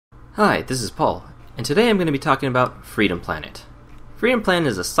Hi, this is Paul, and today I'm going to be talking about Freedom Planet. Freedom Planet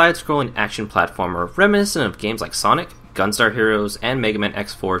is a side-scrolling action platformer reminiscent of games like Sonic, Gunstar Heroes, and Mega Man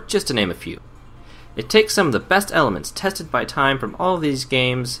X4, just to name a few. It takes some of the best elements tested by time from all of these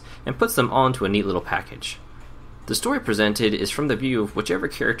games and puts them all into a neat little package. The story presented is from the view of whichever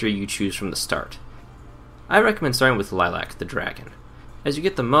character you choose from the start. I recommend starting with Lilac, the dragon, as you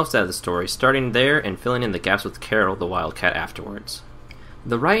get the most out of the story starting there and filling in the gaps with Carol, the wildcat, afterwards.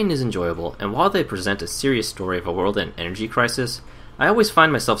 The writing is enjoyable, and while they present a serious story of a world in an energy crisis, I always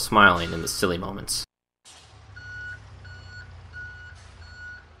find myself smiling in the silly moments.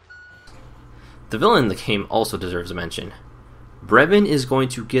 The villain in the game also deserves a mention. Brevin is going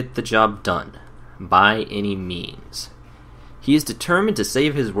to get the job done, by any means. He is determined to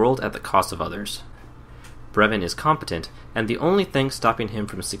save his world at the cost of others. Brevin is competent, and the only thing stopping him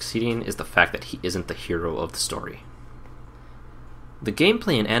from succeeding is the fact that he isn't the hero of the story. The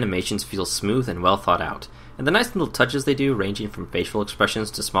gameplay and animations feel smooth and well thought out, and the nice little touches they do, ranging from facial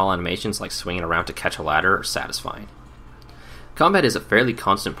expressions to small animations like swinging around to catch a ladder, are satisfying. Combat is a fairly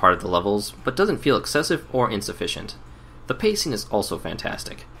constant part of the levels, but doesn't feel excessive or insufficient. The pacing is also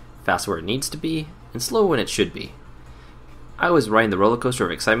fantastic, fast where it needs to be, and slow when it should be. I was riding the roller coaster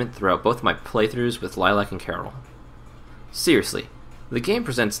of excitement throughout both my playthroughs with Lilac and Carol. Seriously, the game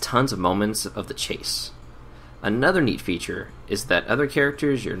presents tons of moments of the chase. Another neat feature is that other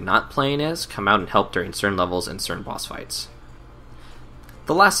characters you're not playing as come out and help during certain levels and certain boss fights.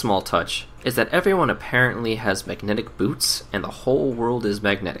 The last small touch is that everyone apparently has magnetic boots and the whole world is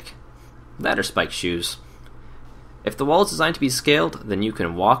magnetic. That or spiked shoes. If the wall is designed to be scaled, then you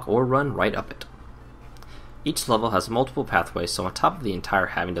can walk or run right up it. Each level has multiple pathways, so on top of the entire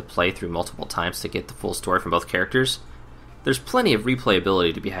having to play through multiple times to get the full story from both characters, there's plenty of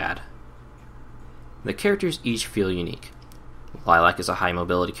replayability to be had. The characters each feel unique. Lilac is a high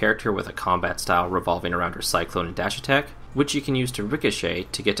mobility character with a combat style revolving around her cyclone and dash attack, which you can use to ricochet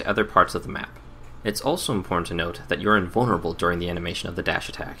to get to other parts of the map. It's also important to note that you're invulnerable during the animation of the dash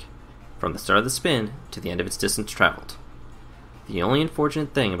attack, from the start of the spin to the end of its distance traveled. The only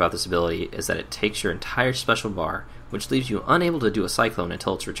unfortunate thing about this ability is that it takes your entire special bar, which leaves you unable to do a cyclone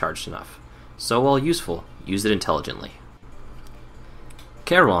until it's recharged enough. So while useful, use it intelligently.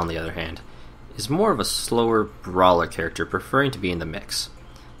 Carol, on the other hand, is more of a slower brawler character, preferring to be in the mix.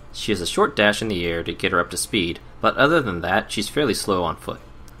 She has a short dash in the air to get her up to speed, but other than that, she's fairly slow on foot.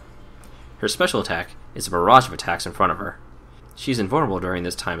 Her special attack is a barrage of attacks in front of her. She's invulnerable during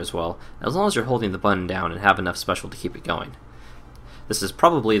this time as well, as long as you're holding the button down and have enough special to keep it going. This is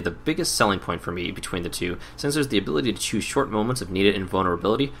probably the biggest selling point for me between the two, since there's the ability to choose short moments of needed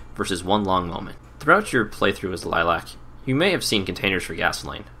invulnerability versus one long moment. Throughout your playthrough as Lilac, you may have seen containers for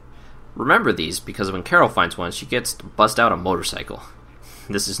gasoline. Remember these because when Carol finds one, she gets to bust out a motorcycle.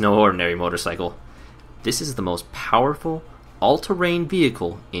 This is no ordinary motorcycle. This is the most powerful, all-terrain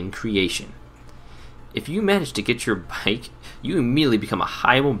vehicle in creation. If you manage to get your bike, you immediately become a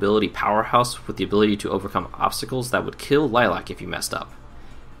high-mobility powerhouse with the ability to overcome obstacles that would kill Lilac if you messed up.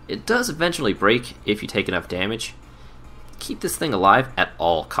 It does eventually break if you take enough damage. Keep this thing alive at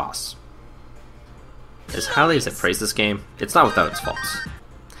all costs. As highly as I praise this game, it's not without its faults.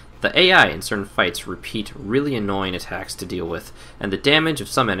 The AI in certain fights repeat really annoying attacks to deal with, and the damage of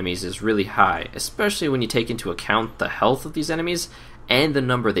some enemies is really high, especially when you take into account the health of these enemies and the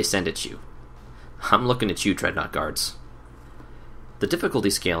number they send at you. I'm looking at you, Dreadnought guards. The difficulty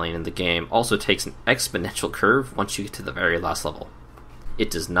scaling in the game also takes an exponential curve once you get to the very last level.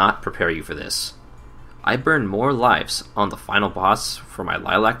 It does not prepare you for this. I burned more lives on the final boss for my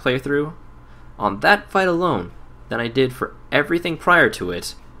Lilac playthrough, on that fight alone, than I did for everything prior to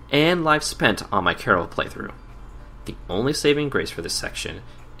it, and life spent on my Carol playthrough. The only saving grace for this section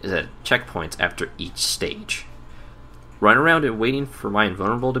is at checkpoints after each stage. Running around and waiting for my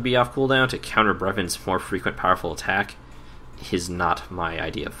invulnerable to be off cooldown to counter Brevin's more frequent powerful attack is not my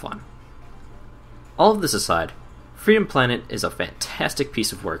idea of fun. All of this aside, Freedom Planet is a fantastic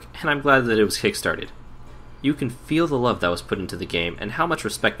piece of work, and I'm glad that it was kickstarted. You can feel the love that was put into the game and how much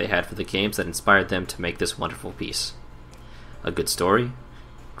respect they had for the games that inspired them to make this wonderful piece. A good story,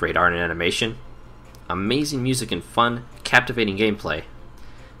 great art and animation, amazing music and fun, captivating gameplay.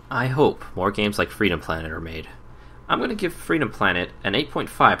 I hope more games like Freedom Planet are made. I'm going to give Freedom Planet an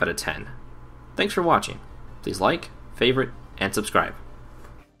 8.5 out of 10. Thanks for watching. Please like, favorite, and subscribe.